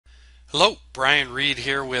Hello, Brian Reed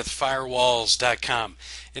here with Firewalls.com.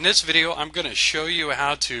 In this video, I'm going to show you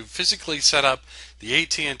how to physically set up the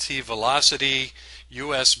AT&T Velocity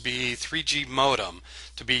USB 3G modem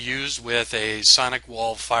to be used with a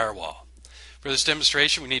SonicWALL firewall. For this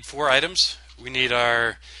demonstration, we need 4 items. We need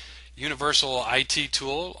our universal IT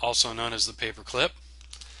tool, also known as the paperclip.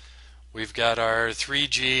 We've got our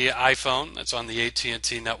 3G iPhone that's on the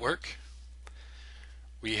AT&T network.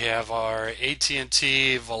 We have our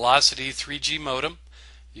AT&T Velocity 3G modem.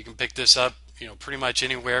 You can pick this up, pretty much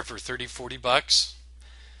anywhere for 30-40 bucks.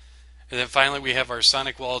 And then finally we have our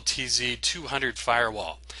SonicWALL TZ200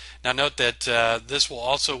 firewall. Now note that this will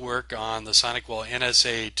also work on the SonicWALL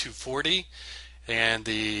NSA 240 and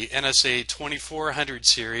the NSA 2400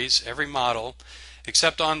 series, every model,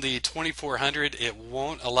 except on the 2400 it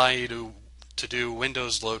won't allow you to do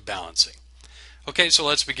Windows load balancing. Okay, so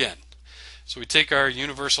let's begin. So we take our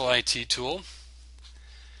universal IT tool,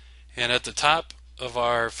 and at the top of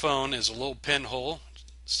our phone is a little pinhole.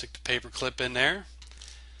 Stick the paper clip in there,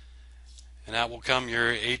 and out will come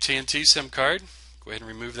your AT&T SIM card. Go ahead and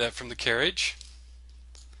remove that from the carriage.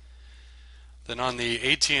 Then on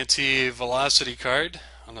the AT&T Velocity card,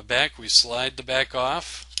 on the back, we slide the back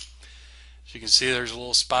off. As you can see, there's a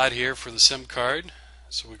little spot here for the SIM card,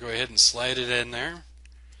 so we go ahead and slide it in there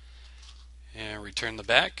and return the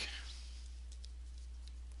back.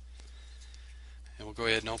 And we'll go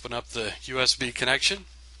ahead and open up the USB connection.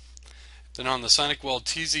 Then on the SonicWALL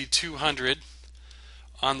TZ200,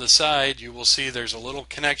 on the side you will see there's a little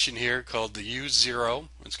connection here called the U0.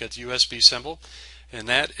 It's got the USB symbol, and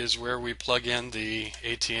that is where we plug in the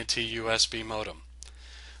AT&T USB modem.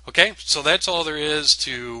 Okay, so that's all there is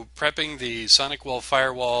to prepping the SonicWALL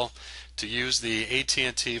firewall to use the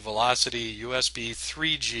AT&T Velocity USB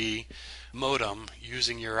 3G modem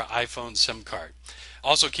using your iPhone SIM card.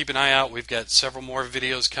 Also keep an eye out, we've got several more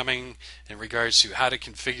videos coming in regards to how to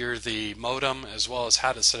configure the modem, as well as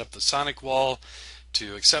how to set up the SonicWALL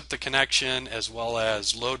to accept the connection, as well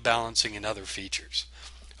as load balancing and other features.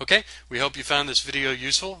 Okay, we hope you found this video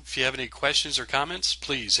useful. If you have any questions or comments,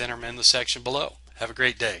 please enter them in the section below. Have a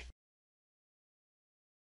great day.